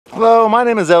Hello, my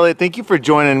name is Elliot. Thank you for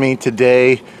joining me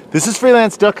today. This is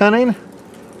Freelance Duck Hunting,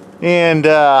 and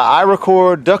I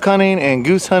record duck hunting and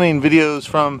goose hunting videos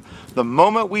from the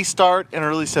moment we start in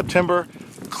early September,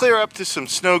 clear up to some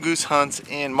snow goose hunts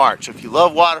in March. If you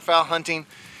love waterfowl hunting,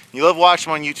 you love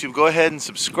watching them on YouTube, go ahead and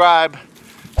subscribe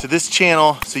to this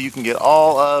channel so you can get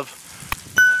all of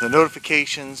the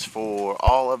notifications for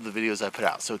all of the videos I put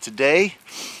out. So today,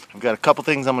 I've got a couple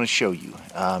things I'm going to show you.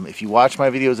 If you watch my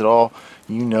videos at all,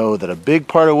 you know that a big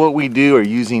part of what we do are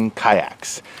using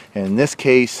kayaks. And in this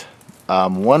case,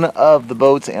 one of the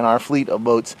boats in our fleet of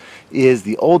boats is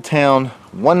the Old Town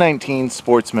 119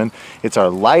 Sportsman. It's our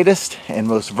lightest and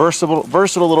most versatile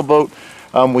little boat.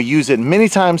 We use it many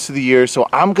times through the year, so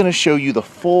I'm going to show you the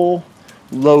full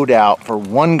loadout for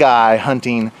one guy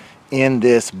hunting in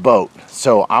this boat.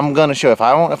 So I'm going to show if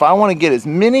I want to get as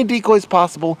many decoys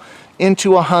possible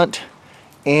into a hunt,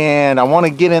 and I want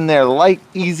to get in there light,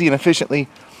 easy, and efficiently,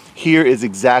 here is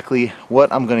exactly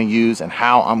what I'm going to use and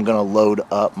how I'm going to load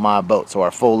up my boat. So our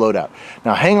full loadout.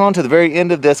 Now hang on to the very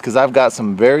end of this because I've got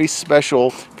some very special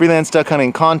freelance duck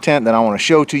hunting content that I want to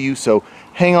show to you. So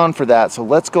hang on for that. So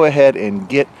let's go ahead and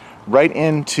get right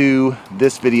into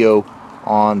this video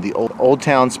on the Old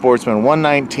Town Sportsman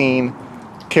 119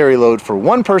 carry load for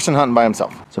one person hunting by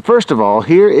himself. So first of all,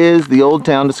 here is the Old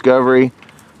Town Discovery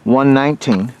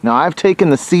 119. Now I've taken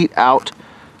the seat out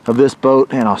of this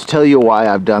boat, and I'll tell you why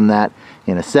I've done that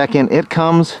in a second. It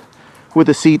comes with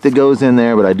a seat that goes in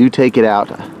there, but I do take it out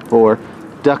for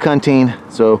duck hunting,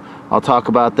 so I'll talk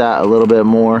about that a little bit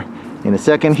more in a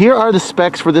second. Here are the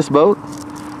specs for this boat.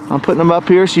 I'm putting them up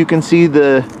here so you can see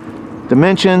the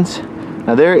dimensions.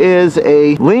 Now there is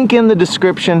a link in the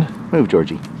description. Move,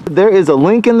 Georgie. There is a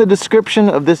link in the description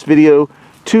of this video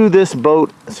to this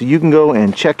boat, so you can go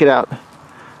and check it out.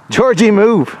 Georgie,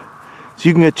 move! So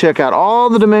you can go check out all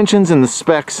the dimensions and the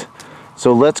specs.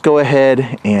 So let's go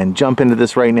ahead and jump into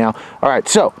this right now. All right,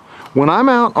 so when I'm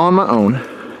out on my own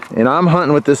and I'm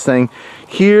hunting with this thing,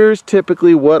 here's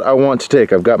typically what I want to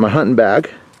take. I've got my hunting bag,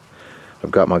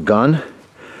 I've got my gun,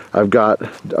 I've got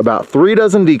about 3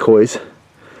 dozen decoys,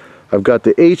 I've got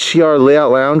the HTR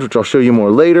layout lounge, which I'll show you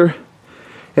more later,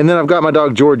 and then I've got my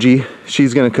dog Georgie.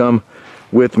 She's gonna come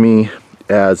with me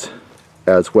as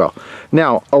well.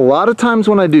 Now, a lot of times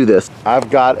when I do this, I've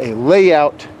got a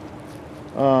layout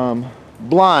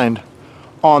blind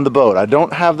on the boat. I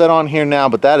don't have that on here now,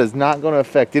 but that is not going to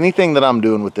affect anything that I'm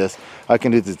doing with this. I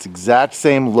can do this exact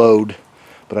same load,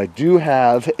 but I do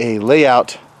have a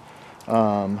layout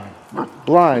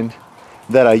blind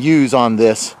that I use on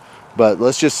this. But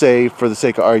let's just say, for the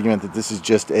sake of argument, that this is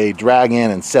just a drag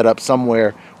in and set up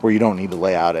somewhere where you don't need to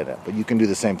lay out in it. But you can do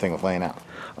the same thing with laying out.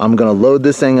 I'm going to load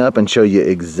this thing up and show you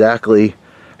exactly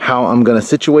how I'm going to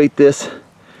situate this,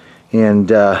 and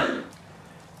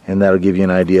that'll give you an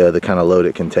idea of the kind of load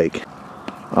it can take.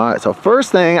 All right, so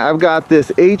first thing, I've got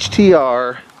this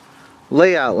HTR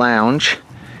layout lounge,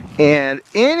 and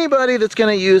anybody that's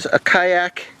going to use a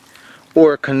kayak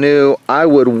or a canoe, I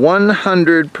would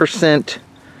 100%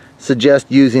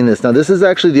 suggest using this. Now this is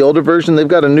actually the older version. They've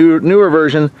got a newer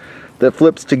version that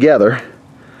flips together,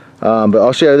 but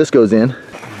I'll show you how this goes in.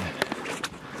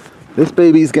 This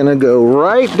baby's gonna go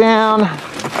right down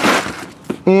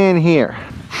in here.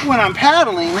 When I'm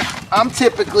paddling, I'm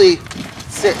typically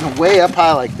sitting way up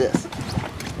high like this.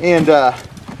 And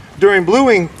during blue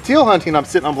wing teal hunting, I'm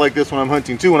sitting up like this when I'm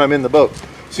hunting too, when I'm in the boat.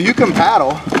 So you can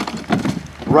paddle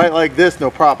right like this, no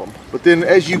problem. But then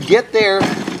as you get there,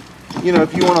 you know,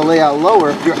 if you wanna lay out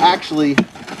lower, if you're actually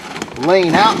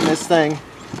laying out in this thing,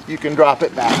 you can drop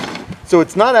it back. So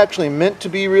it's not actually meant to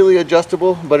be really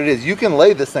adjustable, but it is. You can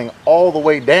lay this thing all the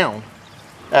way down,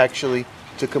 actually,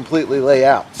 to completely lay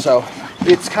out. So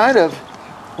it's kind of,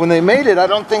 when they made it, I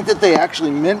don't think that they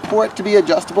actually meant for it to be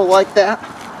adjustable like that,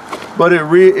 but it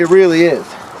really is.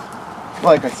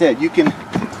 Like I said, you can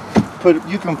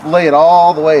lay it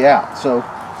all the way out. So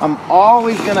I'm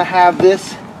always gonna have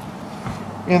this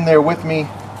in there with me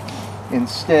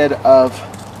instead of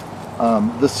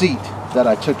the seat that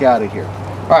I took out of here.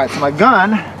 All right, so my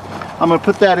gun, I'm gonna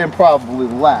put that in probably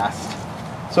last.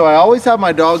 So I always have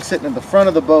my dog sitting in the front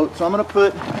of the boat. So I'm gonna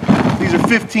put, these are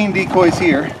 15 decoys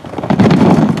here.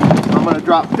 I'm gonna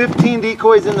drop 15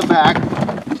 decoys in the back.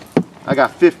 I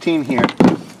got 15 here.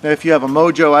 Now if you have a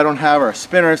mojo, I don't have, or a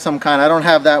spinner of some kind, I don't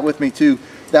have that with me too.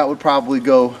 That would probably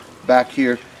go back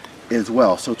here as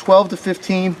well. So 12 to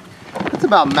 15, that's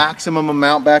about maximum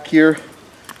amount back here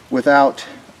without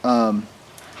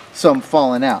some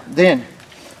falling out. Then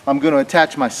I'm going to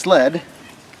attach my sled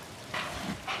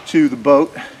to the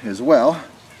boat as well,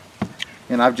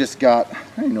 and I've just got, I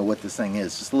don't even know what this thing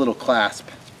is, just a little clasp.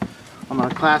 I'm going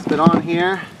to clasp it on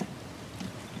here,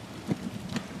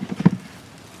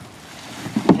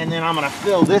 And then I'm gonna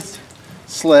fill this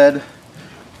sled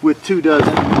with 2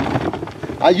 dozen.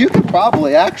 You could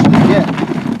probably actually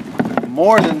get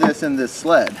more than this in this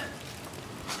sled.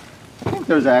 I think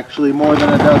there's actually more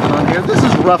than a dozen on here. This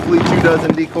is roughly 2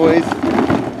 dozen decoys.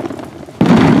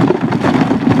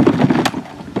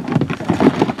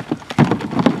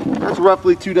 That's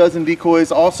roughly 2 dozen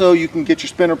decoys. Also, you can get your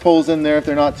spinner poles in there if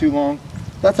they're not too long.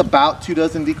 That's about 2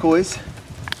 dozen decoys.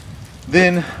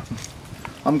 Then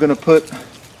I'm gonna put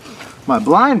my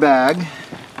blind bag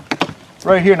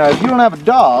right here. Now, if you don't have a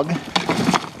dog,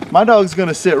 my dog's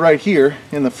gonna sit right here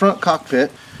in the front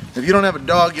cockpit. If you don't have a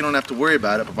dog, you don't have to worry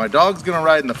about it, but my dog's gonna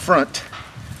ride in the front.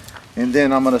 And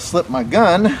then I'm gonna slip my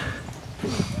gun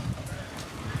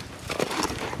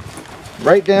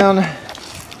right down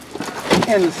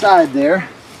in the side there.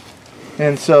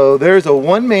 And so there's a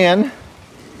 1-man,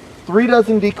 3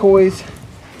 dozen decoys,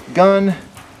 gun,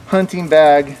 hunting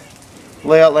bag,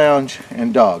 layout lounge,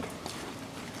 and dog.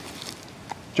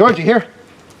 Georgie, here.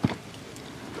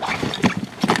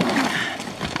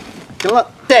 Come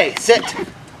up. Stay. Sit.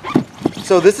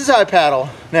 So this is how I paddle.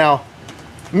 Now,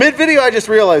 mid-video I just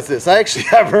realized this. I actually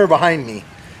have her behind me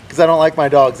because I don't like my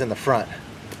dogs in the front.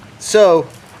 So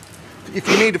if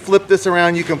you need to flip this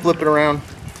around, you can flip it around.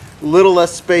 A little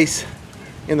less space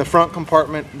in the front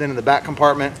compartment than in the back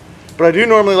compartment. But I do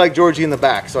normally like Georgie in the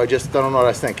back, so I don't know what I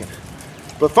was thinking.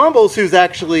 But Fumbles, who's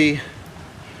actually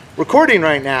recording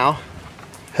right now.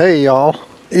 Hey y'all.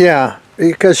 Yeah,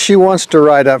 because she wants to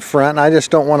ride up front. I just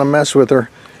don't want to mess with her.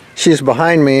 She's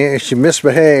behind me. If she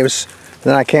misbehaves,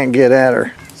 then I can't get at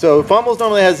her. So Fumbles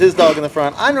normally has his dog in the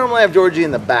front. I normally have Georgie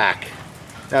in the back.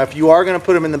 Now if you are going to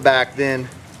put him in the back, then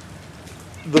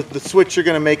the switch you're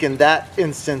going to make in that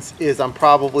instance is I'm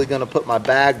probably going to put my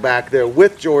bag back there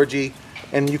with Georgie,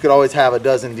 and you could always have a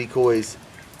dozen decoys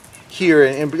here.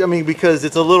 And I mean, because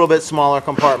it's a little bit smaller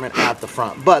compartment at the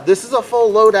front. But this is a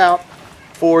full loadout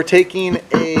for taking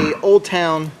a Old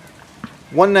Town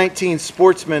 119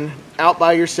 Sportsman out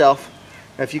by yourself.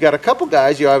 Now, if you got a couple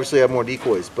guys, you obviously have more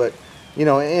decoys. But you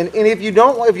know, and if you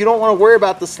don't want to worry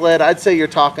about the sled, I'd say you're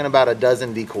talking about a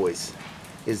dozen decoys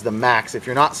is the max. If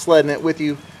you're not sledding it with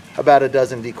you, about a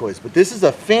dozen decoys. But this is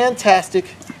a fantastic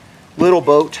little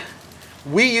boat.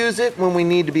 We use it when we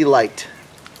need to be light.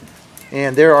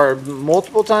 And there are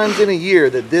multiple times in a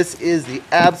year that this is the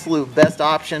absolute best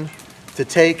option to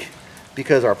take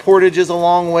because our portage is a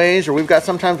long ways, or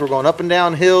sometimes we're going up and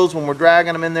down hills when we're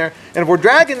dragging them in there. And if we're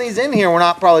dragging these in here, we're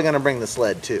not probably going to bring the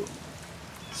sled too.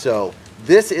 So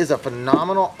this is a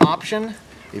phenomenal option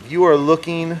if you are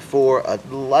looking for a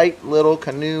light little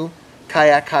canoe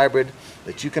kayak hybrid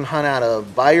that you can hunt out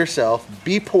of by yourself,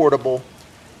 be portable,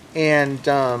 and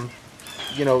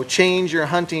you know, change your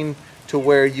hunting to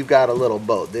where you got a little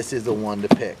boat. This is the one to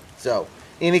pick. So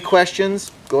any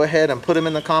questions, go ahead and put them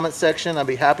in the comment section. I'll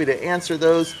be happy to answer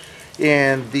those.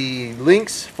 And the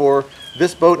links for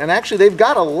this boat, and actually they've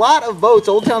got a lot of boats.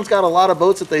 Old Town's got a lot of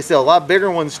boats that they sell, a lot bigger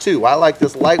ones too. I like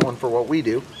this light one for what we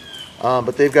do,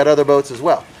 but they've got other boats as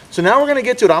well. So now we're going to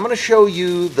get to it. I'm going to show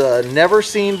you the never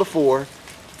seen before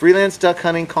freelance duck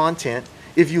hunting content.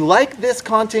 If you like this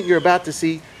content you're about to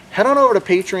see, head on over to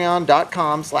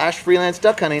patreon.com/freelance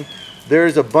duck hunting.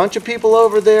 There's a bunch of people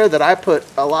over there that I put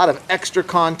a lot of extra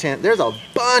content. There's a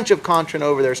bunch of content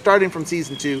over there starting from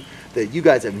season 2 that you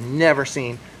guys have never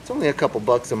seen. It's only a couple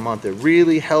bucks a month. It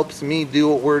really helps me do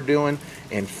what we're doing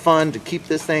and fun to keep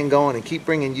this thing going and keep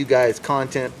bringing you guys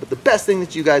content. But the best thing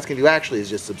that you guys can do actually is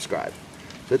just subscribe.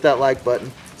 So hit that like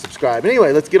button, subscribe.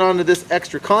 Anyway, let's get on to this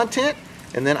extra content,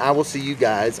 and then I will see you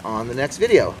guys on the next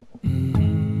video.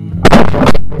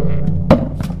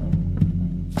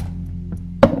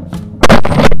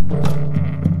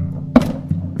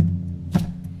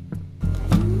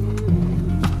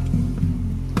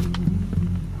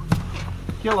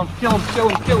 Kill him, kill him, kill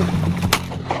him, kill him.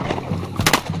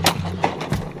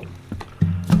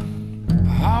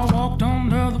 I walked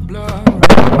under the blood,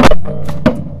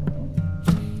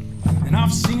 and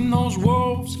I've seen those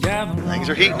wolves gather. Things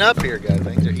are heating up here, guys.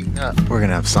 Things are heating up. We're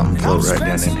gonna have something float right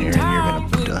down in here, and you're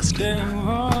gonna dust it.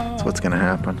 That's what's gonna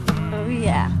happen. Oh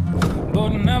yeah. But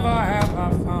never have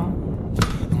I found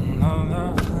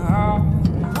another.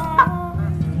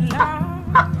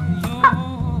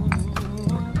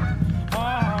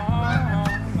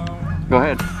 Go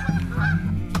ahead.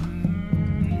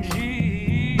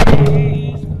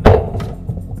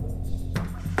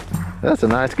 That's a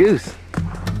nice goose.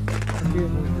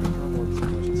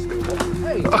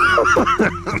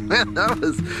 Man, that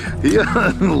was, he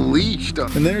unleashed.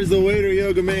 And there's the waiter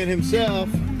yoga man himself.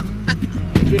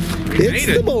 It's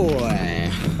the boy.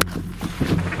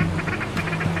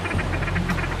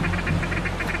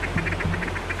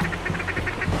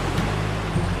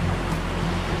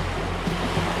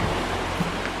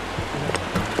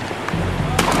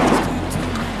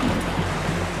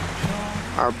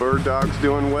 Our bird dog's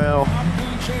doing well. I've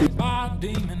been chased by a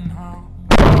demon hound.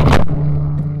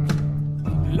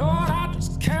 Lord, I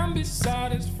just can't be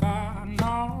satisfied, no,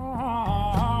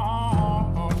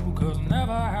 'cause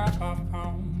never have I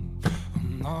found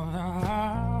another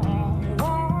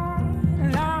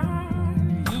one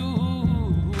like you.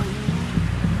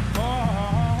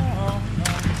 Oh,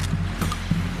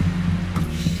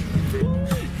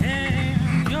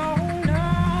 and your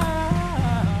love,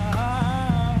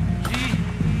 Jesus.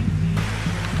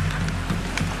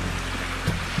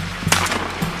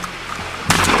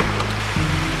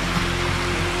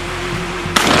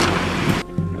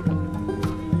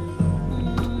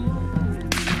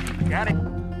 Got it.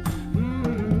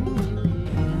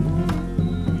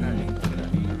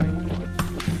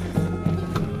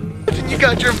 You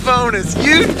got your phone as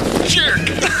you jerk.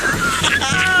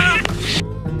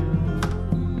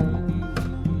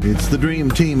 It's the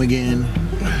dream team again.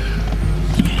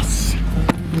 Yes.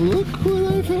 Look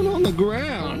what I found on the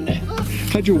ground.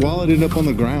 How'd your wallet end up on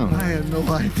the ground? I have no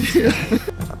idea.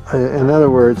 In other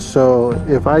words, so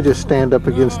if I just stand up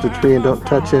against a tree and don't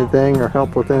touch anything or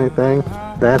help with anything,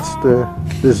 that's the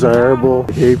desirable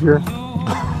behavior.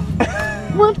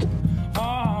 What?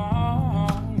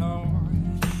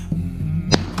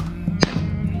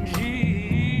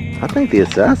 I think the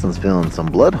assassin's feeling some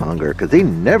blood hunger because he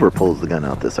never pulls the gun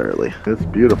out this early. It's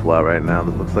beautiful out right now.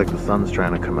 It looks like the sun's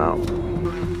trying to come out.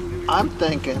 I'm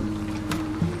thinking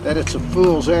that it's a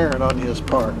fool's errand on his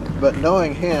part, but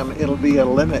knowing him, it'll be a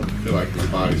limit. I feel like his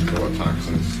body's full of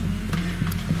toxins.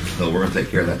 So we're gonna take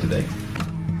care of that today.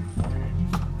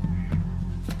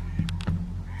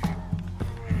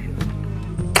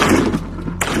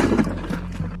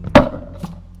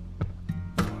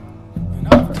 And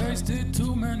I've tasted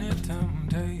too many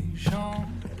temptations.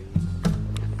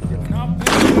 And I've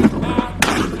been by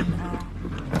demon hound.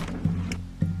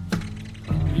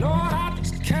 Lord, I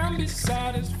just can't be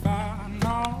satisfied,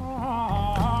 no,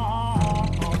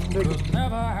 'cause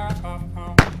never have I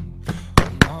found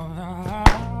another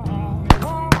one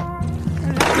like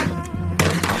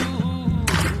you.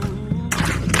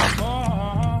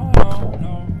 Oh,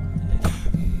 no.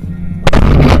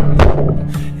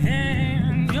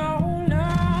 And your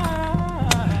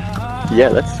love. Yeah,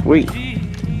 that's sweet.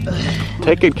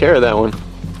 Take good care of that one.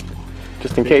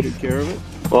 Just in case. Take care of it?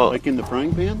 Well, Like in the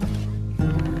frying pan?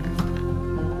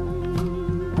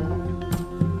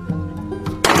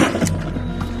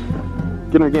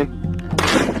 get her again.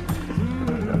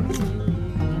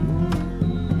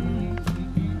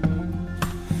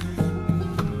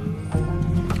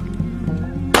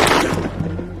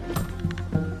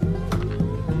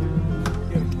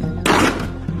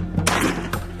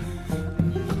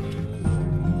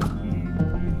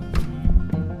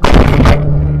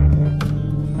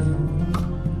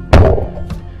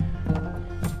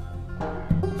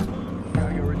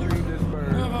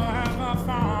 Never have I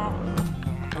found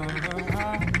another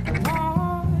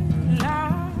one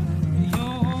like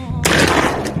you.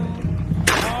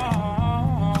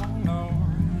 Oh, Lord.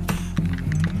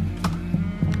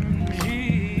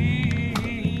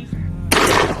 Jesus.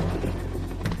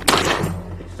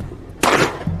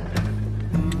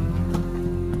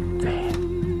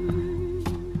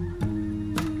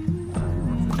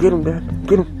 Get him, Dad.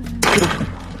 Get him.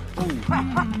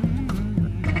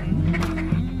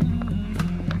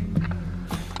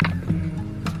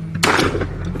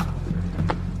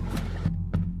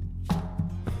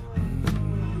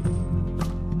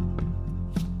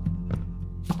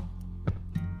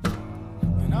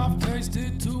 And I've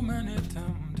tasted too many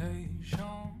temptations.